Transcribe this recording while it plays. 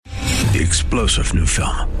The explosive new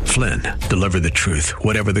film, Flynn, deliver the truth,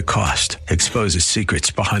 whatever the cost. Exposes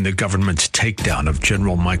secrets behind the government's takedown of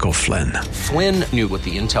General Michael Flynn. Flynn knew what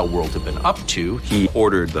the intel world had been up to. He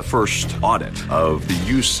ordered the first audit of the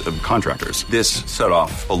use of contractors. This set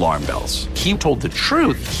off alarm bells. He told the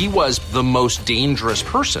truth. He was the most dangerous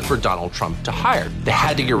person for Donald Trump to hire. They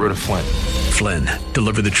had to get rid of Flynn. Flynn,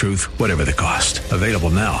 deliver the truth, whatever the cost. Available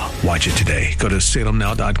now. Watch it today. Go to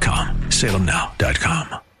salemnow.com.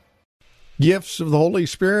 salemnow.com. Gifts of the Holy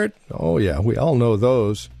Spirit? Oh, yeah, we all know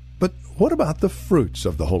those. But what about the fruits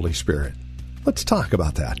of the Holy Spirit? Let's talk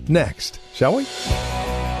about that next, shall we?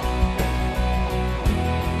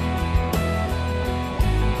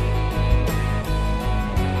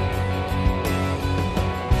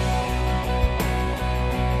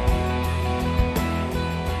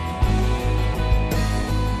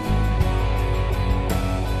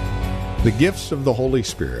 The gifts of the Holy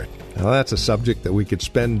Spirit. Now, that's a subject that we could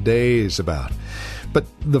spend days about. But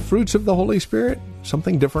the fruits of the Holy Spirit,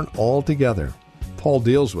 something different altogether. Paul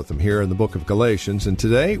deals with them here in the book of Galatians, and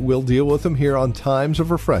today we'll deal with them here on Times of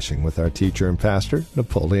Refreshing with our teacher and pastor,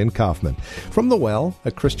 Napoleon Kaufman, from The Well, a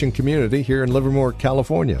Christian community here in Livermore,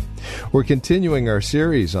 California. We're continuing our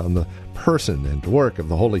series on the person and work of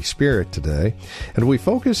the Holy Spirit today, and we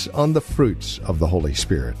focus on the fruits of the Holy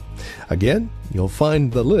Spirit. Again, you'll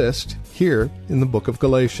find the list here in the book of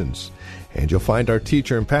Galatians, and you'll find our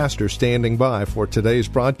teacher and pastor standing by for today's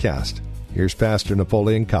broadcast. Here's Pastor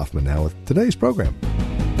Napoleon Kaufman now with today's program.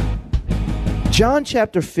 John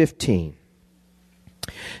chapter 15.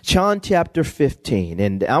 John chapter 15,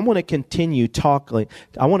 and I want to continue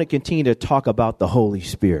to talk about the Holy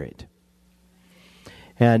Spirit.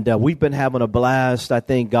 And we've been having a blast. I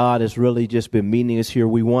think God has really just been meeting us here.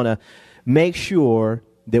 We want to make sure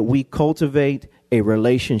that we cultivate a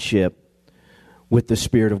relationship with the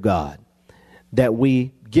Spirit of God, that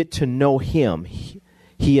we get to know Him.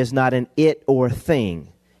 He is not an it or a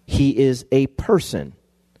thing. He is a person.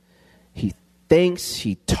 He thinks,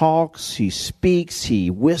 He talks, He speaks,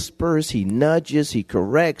 He whispers, He nudges, He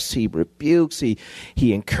corrects, He rebukes, He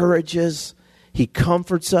encourages, He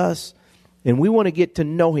comforts us. And we want to get to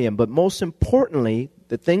know Him. But most importantly,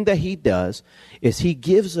 the thing that He does is He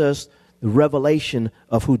gives us the revelation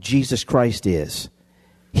of who Jesus Christ is.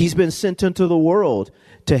 He's been sent into the world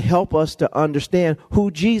to help us to understand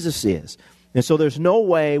who Jesus is. And so there's no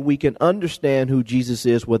way we can understand who Jesus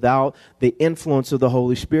is without the influence of the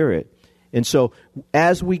Holy Spirit. And so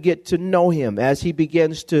as we get to know Him, as we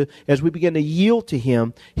begin to yield to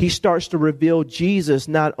Him, He starts to reveal Jesus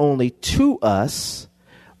not only to us,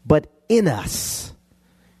 but in us.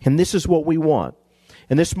 And this is what we want.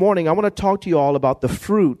 And this morning, I want to talk to you all about the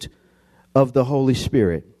fruit of the Holy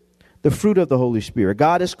Spirit. The fruit of the Holy Spirit.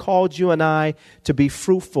 God has called you and I to be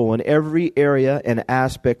fruitful in every area and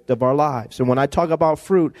aspect of our lives. And when I talk about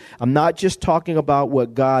fruit, I'm not just talking about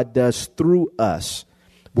what God does through us.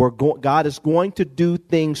 God is going to do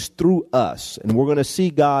things through us. And we're going to see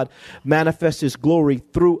God manifest His glory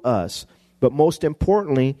through us. But most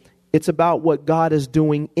importantly, it's about what God is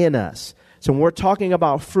doing in us. So when we're talking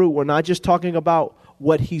about fruit, we're not just talking about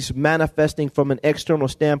what He's manifesting from an external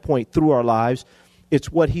standpoint through our lives. It's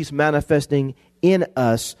what He's manifesting in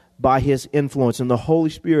us by His influence. And the Holy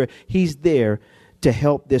Spirit, He's there to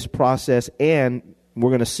help this process. And we're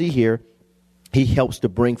going to see here, He helps to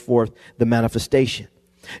bring forth the manifestation.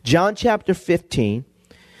 John chapter 15,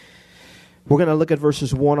 we're going to look at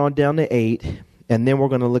verses 1 on down to 8. And then we're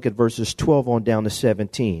going to look at verses 12 on down to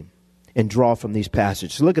 17 and draw from these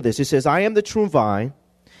passages. Look at this. It says, I am the true vine.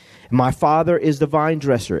 My Father is the vine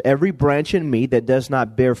dresser. Every branch in me that does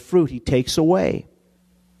not bear fruit, He takes away.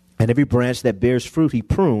 And every branch that bears fruit, He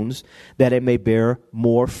prunes, that it may bear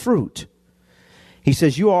more fruit. He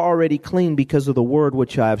says, you are already clean because of the word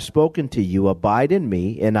which I have spoken to you. Abide in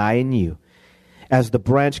me, and I in you. As the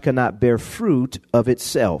branch cannot bear fruit of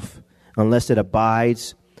itself, unless it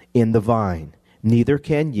abides in the vine. Neither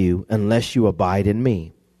can you, unless you abide in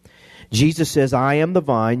me. Jesus says, I am the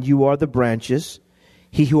vine, you are the branches.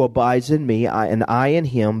 He who abides in me, and I in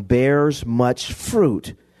him, bears much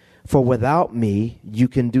fruit. For without me, you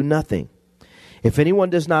can do nothing. If anyone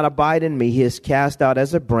does not abide in me, he is cast out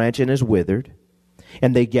as a branch and is withered.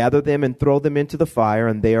 And they gather them and throw them into the fire,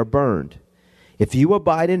 and they are burned. If you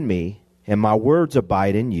abide in me, and my words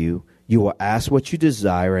abide in you, you will ask what you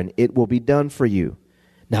desire, and it will be done for you.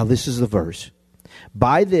 Now this is the verse.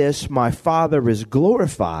 By this my Father is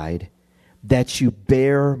glorified, that you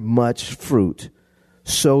bear much fruit,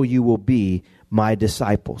 so you will be my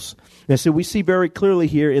disciples. And so we see very clearly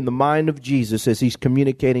here in the mind of Jesus as He's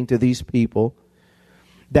communicating to these people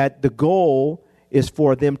that the goal is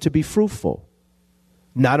for them to be fruitful.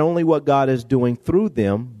 Not only what God is doing through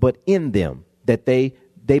them, but in them, that they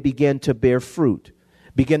begin to bear fruit,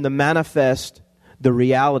 begin to manifest the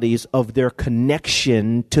realities of their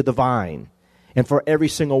connection to the vine. And for every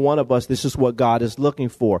single one of us, this is what God is looking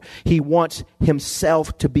for. He wants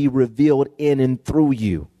himself to be revealed in and through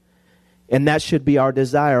you. And that should be our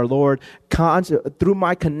desire. Lord, through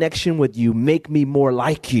my connection with you, make me more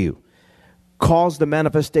like you. Cause the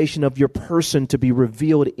manifestation of your person to be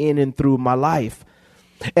revealed in and through my life.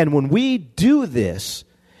 And when we do this,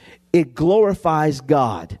 it glorifies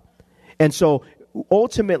God. And so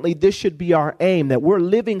ultimately, this should be our aim, that we're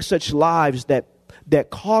living such lives that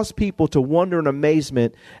cause people to wonder in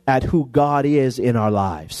amazement at who God is in our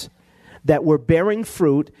lives. That we're bearing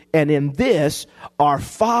fruit, and in this, our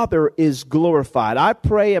Father is glorified. I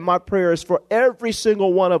pray, and my prayer is for every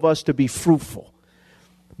single one of us to be fruitful.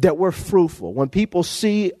 That we're fruitful. When people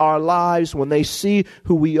see our lives, when they see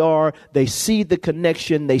who we are, they see the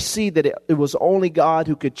connection, they see that it was only God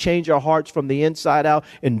who could change our hearts from the inside out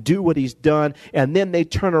and do what he's done. And then they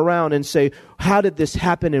turn around and say, how did this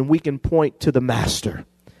happen? And we can point to the Master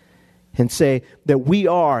and say that we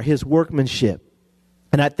are his workmanship.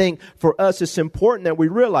 And I think for us, it's important that we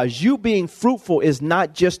realize you being fruitful is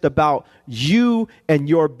not just about you and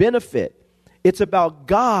your benefit. It's about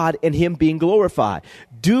God and him being glorified.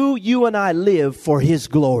 Do you and I live for his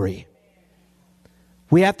glory?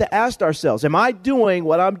 We have to ask ourselves, am I doing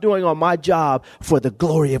what I'm doing on my job for the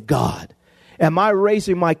glory of God? Am I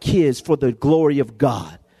raising my kids for the glory of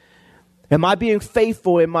God? Am I being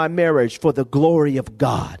faithful in my marriage for the glory of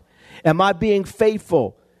God? Am I being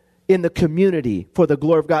faithful in the community for the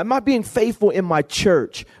glory of God? Am I being faithful in my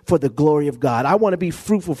church for the glory of God? I want to be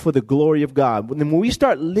fruitful for the glory of God. When we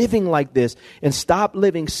start living like this and stop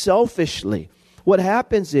living selfishly, what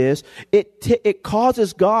happens is it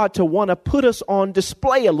causes God to want to put us on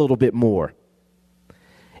display a little bit more.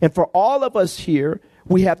 And for all of us here,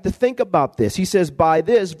 we have to think about this. He says, by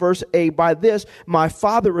this, verse 8, by this, my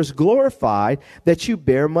Father is glorified, that you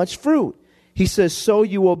bear much fruit. He says, so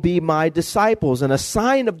you will be my disciples. And a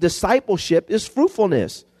sign of discipleship is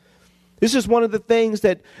fruitfulness. This is one of the things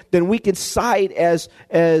that then we can cite as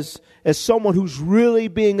someone who's really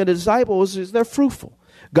being a disciple is they're fruitful.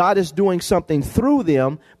 God is doing something through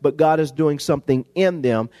them, but God is doing something in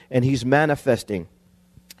them, and he's manifesting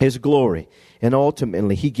his glory. And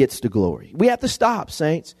ultimately, he gets the glory. We have to stop,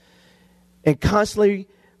 saints, and constantly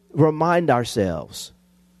remind ourselves,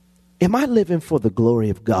 am I living for the glory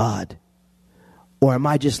of God? Or am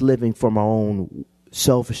I just living for my own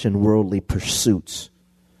selfish and worldly pursuits?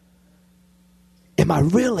 Am I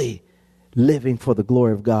really living for the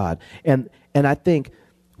glory of God? And I think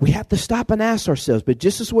we have to stop and ask ourselves, but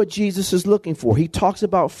this is what Jesus is looking for. He talks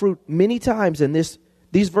about fruit many times in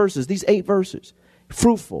these verses, these 8 verses.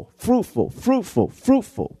 Fruitful, fruitful, fruitful,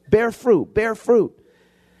 fruitful, bear fruit, bear fruit.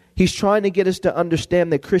 He's trying to get us to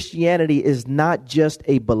understand that Christianity is not just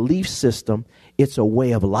a belief system, it's a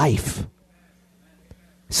way of life.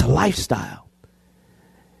 It's a lifestyle.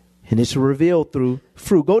 And it's revealed through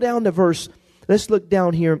fruit. Go down to let's look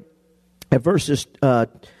down here at verses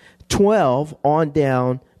 12 on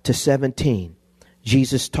down to 17.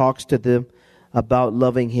 Jesus talks to them about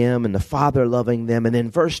loving him and the Father loving them. And in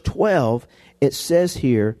verse 12, it says,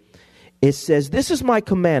 this is my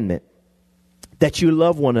commandment, that you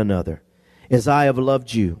love one another as I have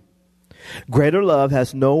loved you. Greater love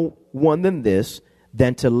has no one than this,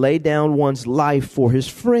 than to lay down one's life for his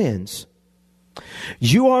friends.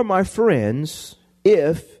 You are my friends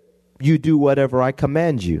if you do whatever I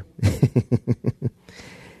command you.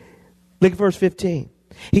 Look at verse 15.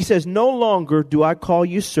 He says, no longer do I call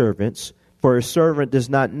you servants, for a servant does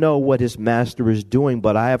not know what his master is doing,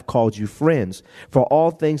 but I have called you friends. For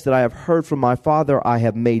all things that I have heard from my Father, I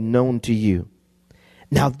have made known to you.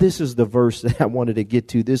 Now, this is the verse that I wanted to get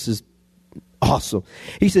to. This is awesome.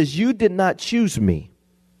 He says, you did not choose me,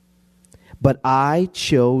 but I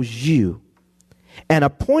chose you and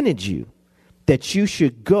appointed you that you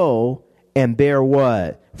should go and bear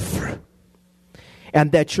what? Fruit.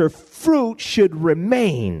 And that your fruit should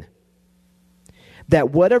remain.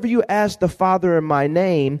 That whatever you ask the Father in my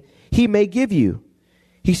name, he may give you.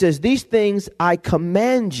 He says, these things I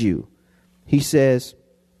command you. He says,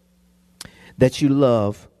 that you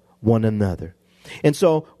love one another. And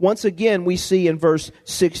so, once again, we see in verse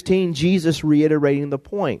 16, Jesus reiterating the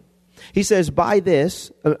point. He says,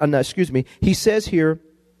 he says here,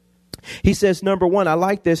 he says, number one, I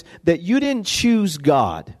like this, that you didn't choose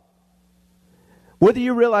God. Whether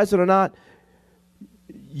you realize it or not,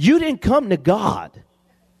 you didn't come to God.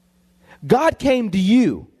 God came to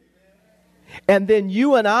you. And then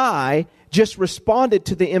you and I just responded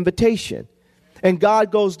to the invitation. And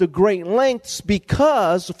God goes to great lengths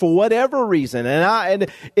because, for whatever reason,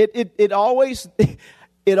 it always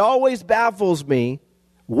baffles me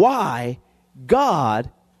why God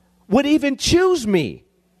would even choose me.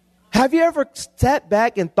 Have you ever sat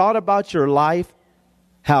back and thought about your life?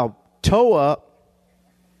 How toe up,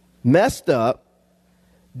 messed up,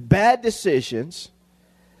 bad decisions,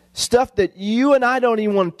 stuff that you and I don't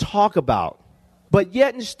even want to talk about. But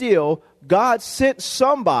yet and still, God sent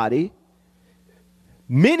somebody,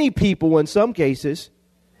 many people in some cases,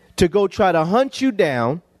 to go try to hunt you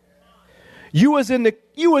down. You was in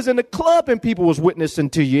the club and people was witnessing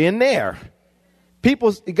to you in there.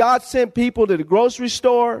 God sent people to the grocery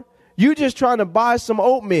store. You just trying to buy some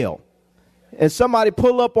oatmeal. And somebody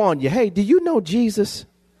pull up on you. Hey, do you know Jesus?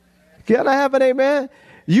 Can I have an amen?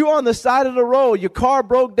 You on the side of the road, your car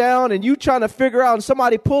broke down, and you trying to figure out, and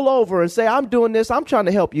somebody pull over and say, I'm doing this. I'm trying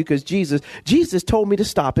to help you because Jesus told me to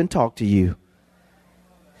stop and talk to you.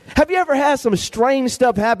 Have you ever had some strange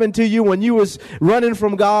stuff happen to you when you was running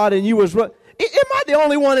from God and you was am I the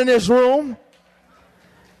only one in this room?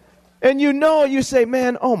 And you say,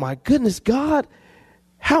 man, oh my goodness, God,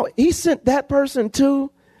 how he sent that person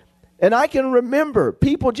too? And I can remember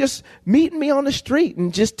people just meeting me on the street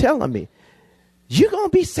and just telling me, you're going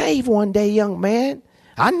to be saved one day, young man.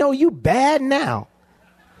 I know you bad now,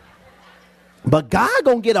 but God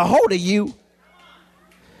going to get a hold of you.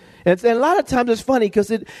 And a lot of times it's funny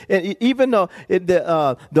because even though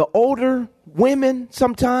the older women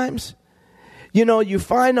sometimes, you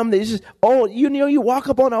find them, they just, you walk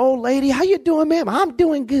up on an old lady. How you doing, ma'am? I'm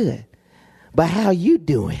doing good. But how you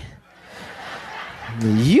doing?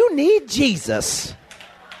 You need Jesus.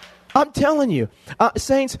 I'm telling you,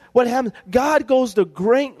 saints, what happens? God goes to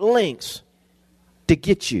great lengths to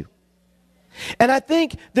get you. And I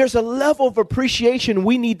think there's a level of appreciation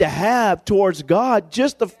we need to have towards God.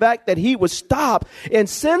 Just the fact that he would stop and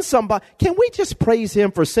send somebody. Can we just praise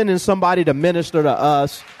him for sending somebody to minister to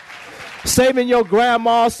us? Saving your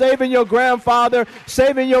grandma, saving your grandfather,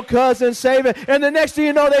 saving your cousin, and the next thing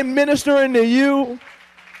you know, they ministering to you.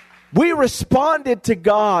 We responded to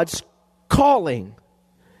God's calling.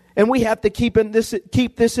 And we have to keep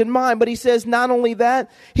this in mind. But he says not only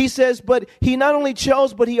that, he says, but he not only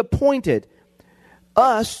chose, but he appointed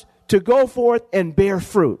us to go forth and bear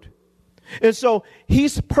fruit. And so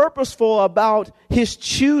he's purposeful about his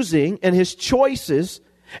choosing and his choices.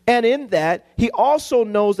 And in that, he also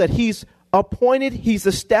knows that he's appointed, he's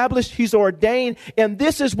established, he's ordained. And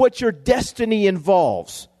this is what your destiny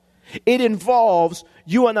involves. It involves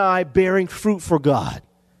you and I bearing fruit for God.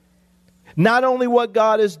 Not only what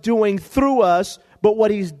God is doing through us, but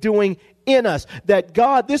what he's doing in us. That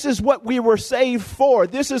God, this is what we were saved for.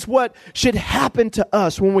 This is what should happen to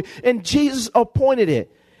us and Jesus appointed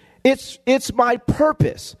it. It's my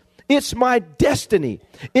purpose. It's my destiny.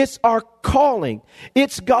 It's our calling.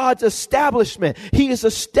 It's God's establishment. He has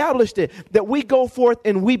established it that we go forth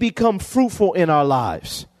and we become fruitful in our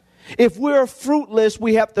lives. If we're fruitless,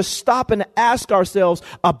 we have to stop and ask ourselves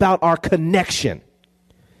about our connection.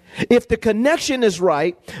 If the connection is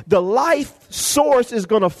right, the life source is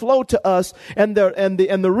going to flow to us, and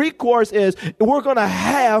the recourse is we're going to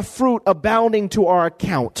have fruit abounding to our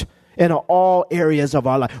account in all areas of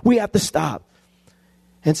our life. We have to stop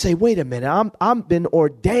and say, wait a minute, I'm been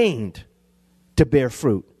ordained to bear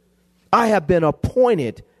fruit. I have been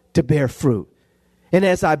appointed to bear fruit. And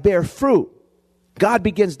as I bear fruit, God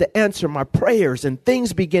begins to answer my prayers and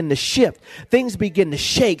things begin to shift. Things begin to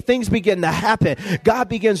shake. Things begin to happen. God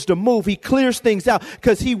begins to move. He clears things out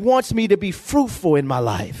because he wants me to be fruitful in my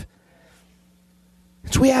life.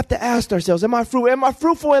 So we have to ask ourselves, am I fruitful? Am I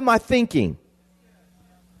fruitful in my thinking?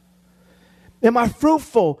 Am I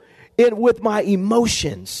fruitful with my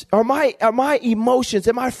emotions? Are my emotions,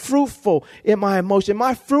 am I fruitful in my emotions? Am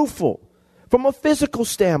I fruitful from a physical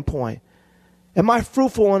standpoint? Am I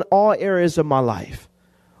fruitful in all areas of my life?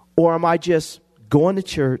 Or am I just going to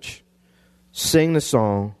church, sing the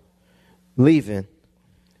song, leaving,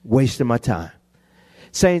 wasting my time?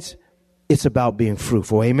 Saints, it's about being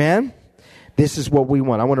fruitful. Amen? This is what we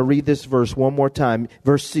want. I want to read this verse one more time.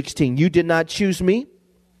 Verse 16. You did not choose me,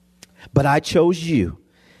 but I chose you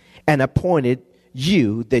and appointed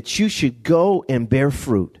you that you should go and bear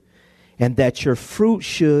fruit, and that your fruit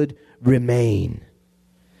should remain.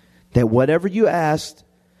 That whatever you ask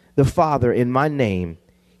the Father in my name,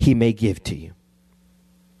 he may give to you.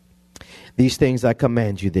 These things I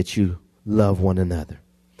command you, that you love one another.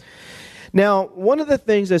 Now, one of the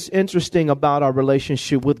things that's interesting about our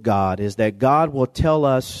relationship with God is that God will tell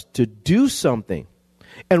us to do something.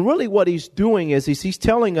 And really what he's doing is he's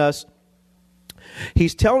telling us,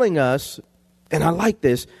 and I like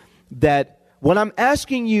this, that what I'm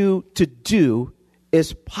asking you to do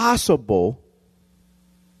is possible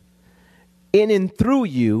in and through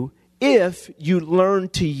you if you learn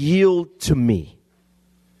to yield to me.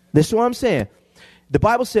 This is what I'm saying. The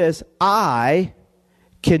Bible says, I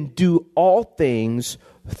can do all things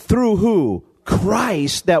through who?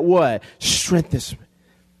 Christ that what? Strengthens me.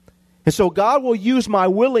 And so God will use my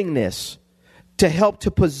willingness to help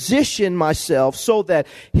to position myself so that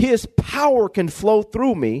his power can flow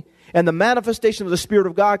through me and the manifestation of the Spirit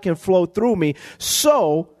of God can flow through me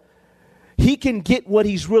so he can get what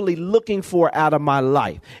he's really looking for out of my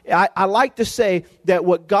life. I like to say that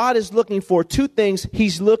what God is looking for, two things.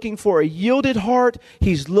 He's looking for a yielded heart.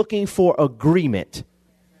 He's looking for agreement.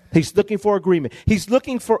 He's looking for agreement. He's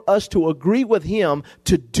looking for us to agree with him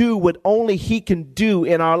to do what only he can do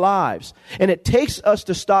in our lives. And it takes us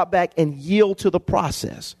to stop back and yield to the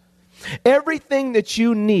process. Everything that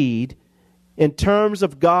you need in terms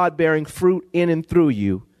of God bearing fruit in and through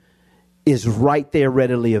you is right there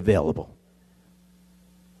readily available.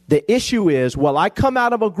 The issue is, well, I come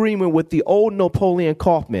out of agreement with the old Napoleon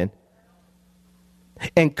Kaufman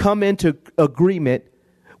and come into agreement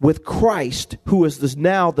with Christ, who is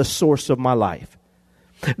now the source of my life.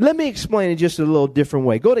 Let me explain it just a little different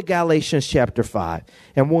way. Go to Galatians chapter 5,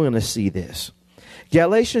 and we're going to see this.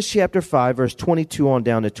 Galatians chapter 5, verse 22 on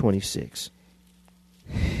down to 26.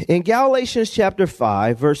 In Galatians chapter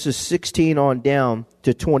 5, verses 16 on down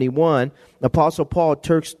to 21, Apostle Paul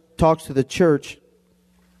talks to the church,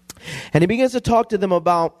 and he begins to talk to them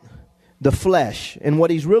about the flesh. And what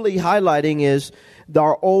he's really highlighting is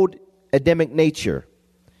our old Adamic nature.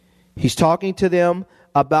 He's talking to them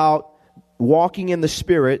about walking in the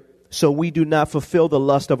Spirit so we do not fulfill the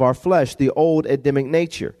lust of our flesh, the old Adamic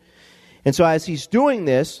nature. And so as he's doing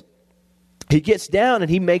this, he gets down and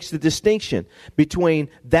he makes the distinction between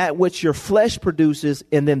that which your flesh produces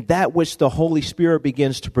and then that which the Holy Spirit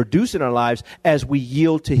begins to produce in our lives as we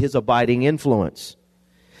yield to his abiding influence.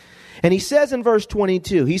 And he says in verse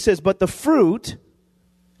 22, he says, but the fruit,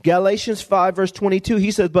 Galatians 5 verse 22, he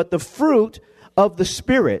says, but the fruit of the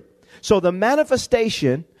Spirit. So the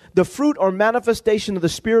manifestation, the fruit or manifestation of the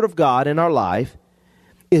Spirit of God in our life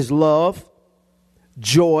is love,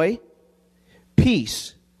 joy,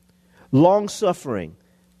 peace, long-suffering,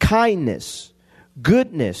 kindness,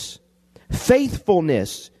 goodness,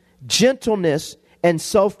 faithfulness, gentleness, and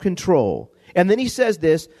self-control. And then he says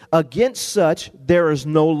this, against such there is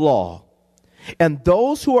no law. And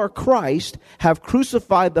those who are Christ have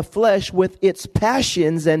crucified the flesh with its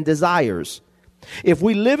passions and desires. If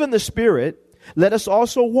we live in the Spirit, let us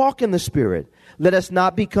also walk in the Spirit. Let us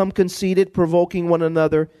not become conceited, provoking one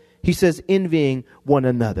another. He says, envying one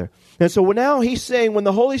another. And so now he's saying when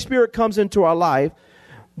the Holy Spirit comes into our life,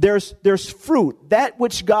 there's fruit, that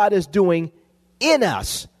which God is doing in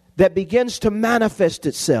us that begins to manifest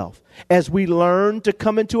itself as we learn to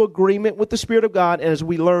come into agreement with the Spirit of God and as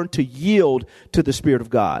we learn to yield to the Spirit of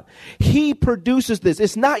God. He produces this.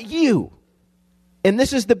 It's not you. And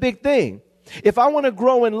this is the big thing. If I want to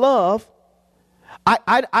grow in love,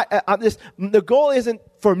 the goal isn't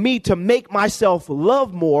for me to make myself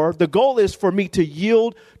love more. The goal is for me to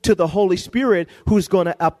yield to the Holy Spirit who's going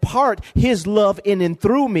to impart his love in and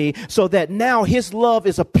through me so that now his love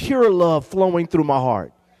is a pure love flowing through my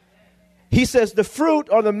heart. He says the fruit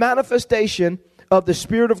or the manifestation of the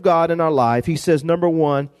Spirit of God in our life, he says number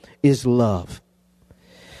one is love.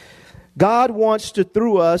 God wants to,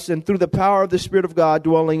 through us and through the power of the Spirit of God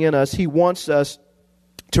dwelling in us, he wants us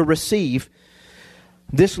to receive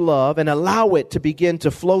this love and allow it to begin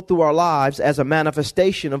to flow through our lives as a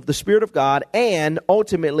manifestation of the Spirit of God. And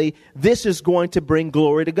ultimately, this is going to bring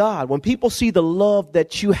glory to God. When people see the love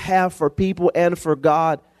that you have for people and for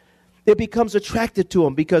God, it becomes attracted to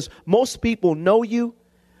them because most people know you,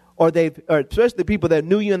 or especially the people that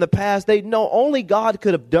knew you in the past, they know only God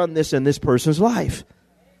could have done this in this person's life.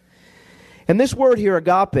 And this word here,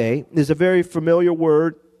 agape, is a very familiar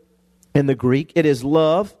word in the Greek. It is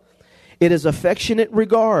love. It is affectionate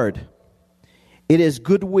regard. It is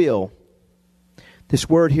goodwill. This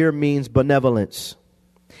word here means benevolence.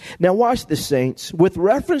 Now watch this, saints. With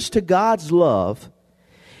reference to God's love,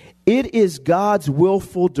 it is God's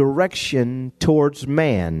willful direction towards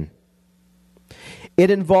man.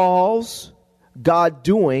 It involves God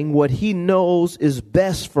doing what he knows is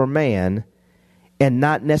best for man and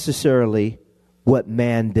not necessarily what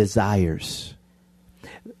man desires.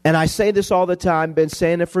 And I say this all the time, been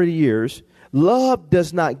saying it for years. Love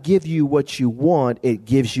does not give you what you want, it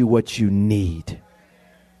gives you what you need.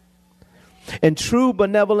 And true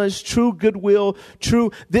benevolence, true goodwill,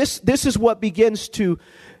 this is what begins to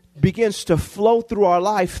flow through our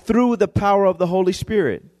life through the power of the Holy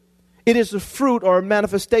Spirit. It is a fruit or a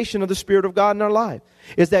manifestation of the Spirit of God in our life.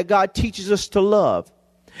 Is that God teaches us to love.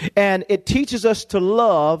 And it teaches us to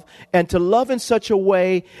love, and to love in such a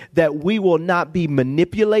way that we will not be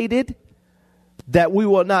manipulated, that we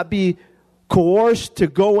will not be coerced to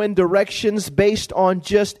go in directions based on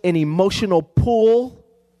just an emotional pull.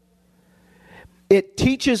 It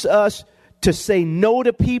teaches us to say no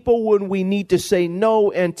to people when we need to say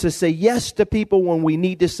no, and to say yes to people when we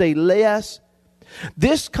need to say yes.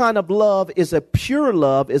 This kind of love is a pure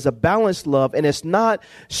love, is a balanced love, and it's not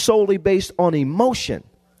solely based on emotion.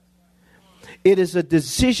 It is a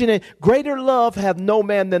decision. And greater love have no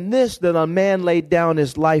man than this, that a man laid down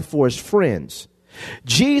his life for his friends.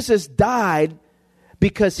 Jesus died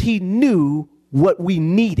because he knew what we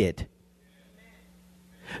needed.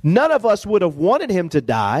 None of us would have wanted him to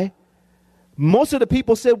die. Most of the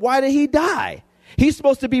people said, why did he die? He's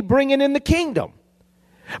supposed to be bringing in the kingdom.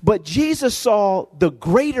 But Jesus saw the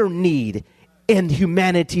greater need in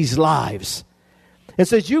humanity's lives and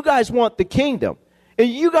says, you guys want the kingdom. And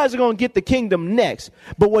you guys are going to get the kingdom next.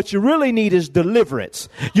 But what you really need is deliverance.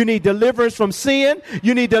 You need deliverance from sin.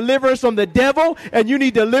 You need deliverance from the devil. And you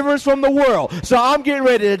need deliverance from the world. So I'm getting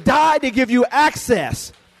ready to die to give you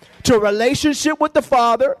access to a relationship with the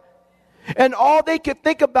Father. And all they can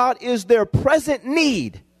think about is their present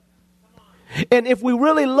need. And if we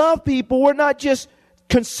really love people, we're not just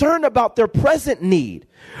concerned about their present need.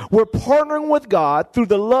 We're partnering with God through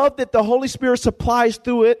the love that the Holy Spirit supplies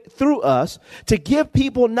through us to give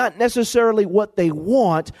people not necessarily what they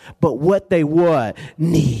want, but what they would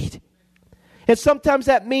need. And sometimes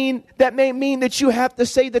that may mean that you have to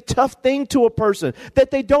say the tough thing to a person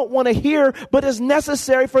that they don't want to hear, but is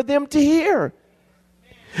necessary for them to hear.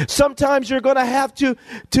 Sometimes you're going to have to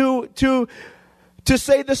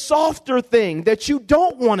say the softer thing that you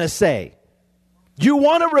don't want to say. You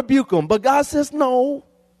want to rebuke them, but God says, no,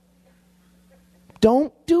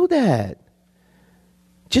 don't do that.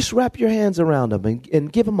 Just wrap your hands around them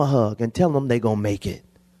and give them a hug and tell them they're going to make it.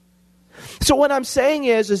 So what I'm saying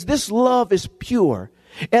is this love is pure.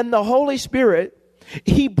 And the Holy Spirit,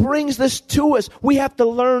 he brings this to us. We have to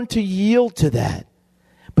learn to yield to that.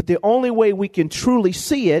 But the only way we can truly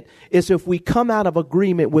see it is if we come out of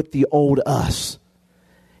agreement with the old us.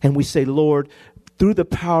 And we say, Lord, through the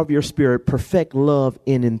power of your Spirit, perfect love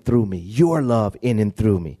in and through me. Your love in and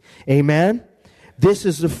through me. Amen? This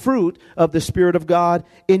is the fruit of the Spirit of God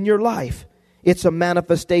in your life. It's a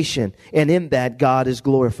manifestation, and in that, God is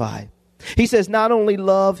glorified. He says not only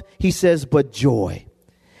love, he says, but joy.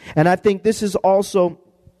 And I think this is also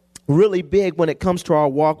really big when it comes to our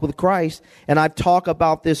walk with Christ. And I talk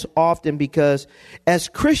about this often because as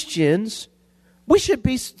Christians, we should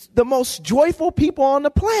be the most joyful people on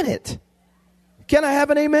the planet. Can I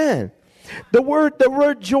have an amen? The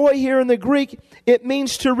word joy here in the Greek, it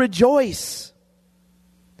means to rejoice.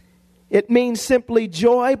 It means simply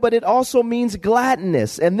joy, but it also means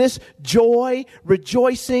gladness. And this joy,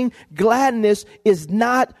 rejoicing, gladness is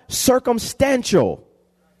not circumstantial.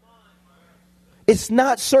 It's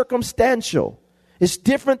not circumstantial. It's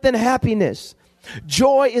different than happiness.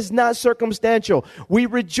 Joy is not circumstantial. We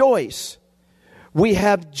rejoice. We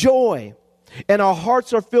have joy. And our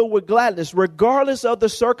hearts are filled with gladness, regardless of the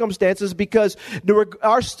circumstances, because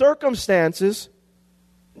our circumstances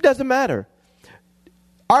doesn't matter.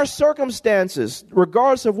 Our circumstances,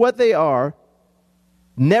 regardless of what they are,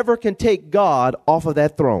 never can take God off of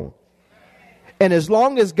that throne. And as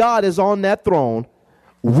long as God is on that throne,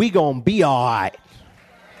 we gonna be all right.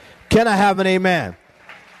 Can I have an amen?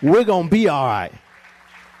 We're gonna be all right.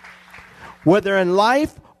 Whether in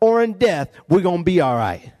life or in death, we're gonna be all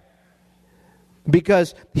right.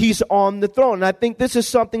 Because he's on the throne. And I think this is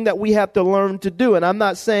something that we have to learn to do. And I'm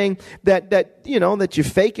not saying that you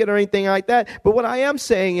fake it or anything like that. But what I am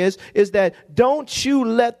saying is that don't you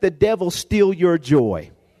let the devil steal your joy.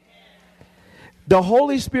 The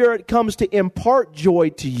Holy Spirit comes to impart joy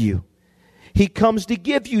to you. He comes to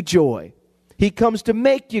give you joy. He comes to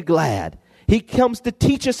make you glad. He comes to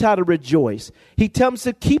teach us how to rejoice. He comes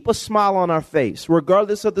to keep a smile on our face,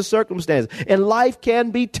 regardless of the circumstances. And life can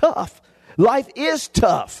be tough. Life is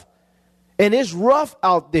tough, and it's rough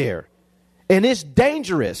out there, and it's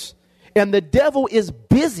dangerous, and the devil is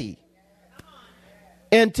busy,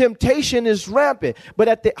 and temptation is rampant. But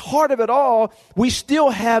at the heart of it all, we still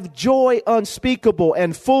have joy unspeakable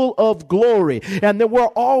and full of glory, and that we're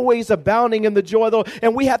always abounding in the joy of the Lord.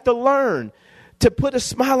 And we have to learn to put a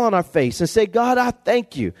smile on our face and say, God, I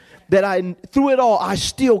thank you that through it all, I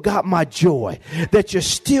still got my joy, that you're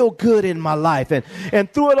still good in my life.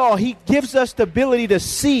 And through it all, he gives us the ability to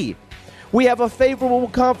see. We have a favorable,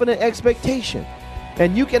 confident expectation.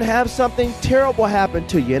 And you can have something terrible happen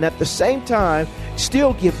to you and at the same time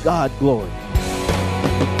still give God glory.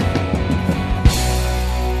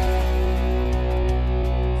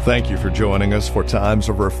 Thank you for joining us for Times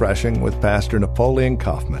of Refreshing with Pastor Napoleon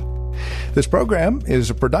Kaufman. This program is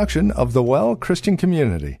a production of the Well Christian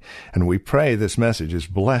Community, and we pray this message has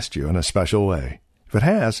blessed you in a special way. If it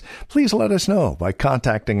has, please let us know by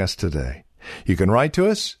contacting us today. You can write to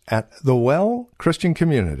us at the Well Christian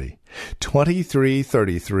Community,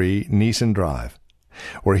 2333 Neeson Drive.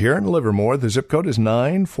 We're here in Livermore. The zip code is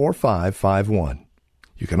 94551.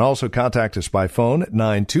 You can also contact us by phone at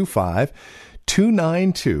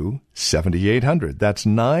 925-292-7800. That's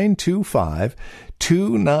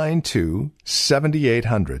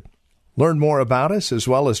 925-292-7800. Learn more about us as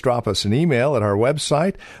well as drop us an email at our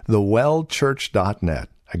website, thewellchurch.net.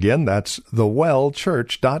 Again, that's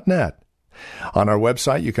thewellchurch.net. On our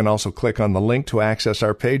website, you can also click on the link to access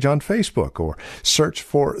our page on Facebook or search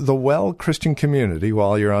for the Well Christian Community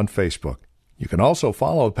while you're on Facebook. You can also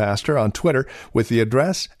follow Pastor on Twitter with the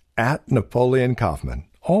address @Napoleon Kaufman,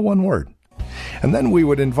 all one word. And then we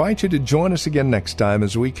would invite you to join us again next time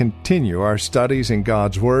as we continue our studies in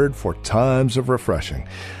God's Word for Times of Refreshing.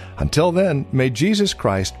 Until then, may Jesus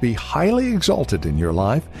Christ be highly exalted in your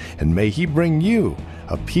life, and may He bring you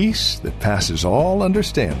a peace that passes all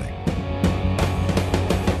understanding.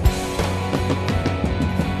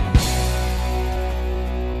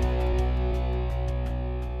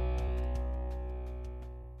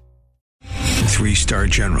 Three-star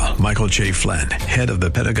General Michael J. Flynn, head of the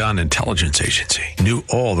Pentagon Intelligence Agency, knew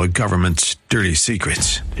all the government's dirty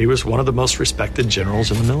secrets. He was one of the most respected generals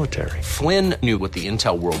in the military. Flynn knew what the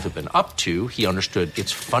intel world had been up to. He understood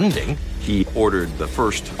its funding. He ordered the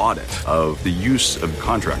first audit of the use of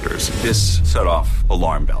contractors. This set off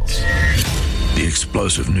alarm bells. The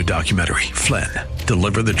explosive new documentary, Flynn,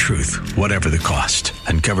 Deliver the Truth, Whatever the Cost,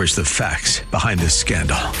 uncovers the facts behind this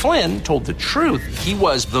scandal. Flynn told the truth. He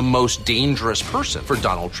was the most dangerous person for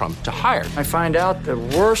Donald Trump to hire. I find out the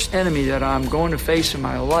worst enemy that I'm going to face in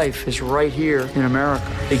my life is right here in America.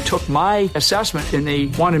 They took my assessment and they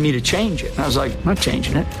wanted me to change it. And I was like, I'm not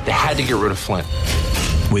changing it. They had to get rid of Flynn.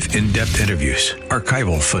 With in-depth interviews,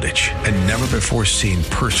 archival footage, and never-before-seen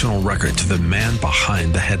personal records of the man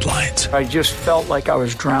behind the headlines. I just felt like I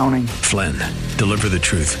was drowning. Flynn, Deliver the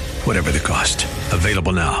Truth, Whatever the Cost.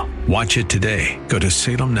 Available now. Watch it today. Go to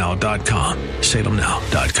salemnow.com.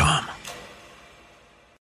 salemnow.com.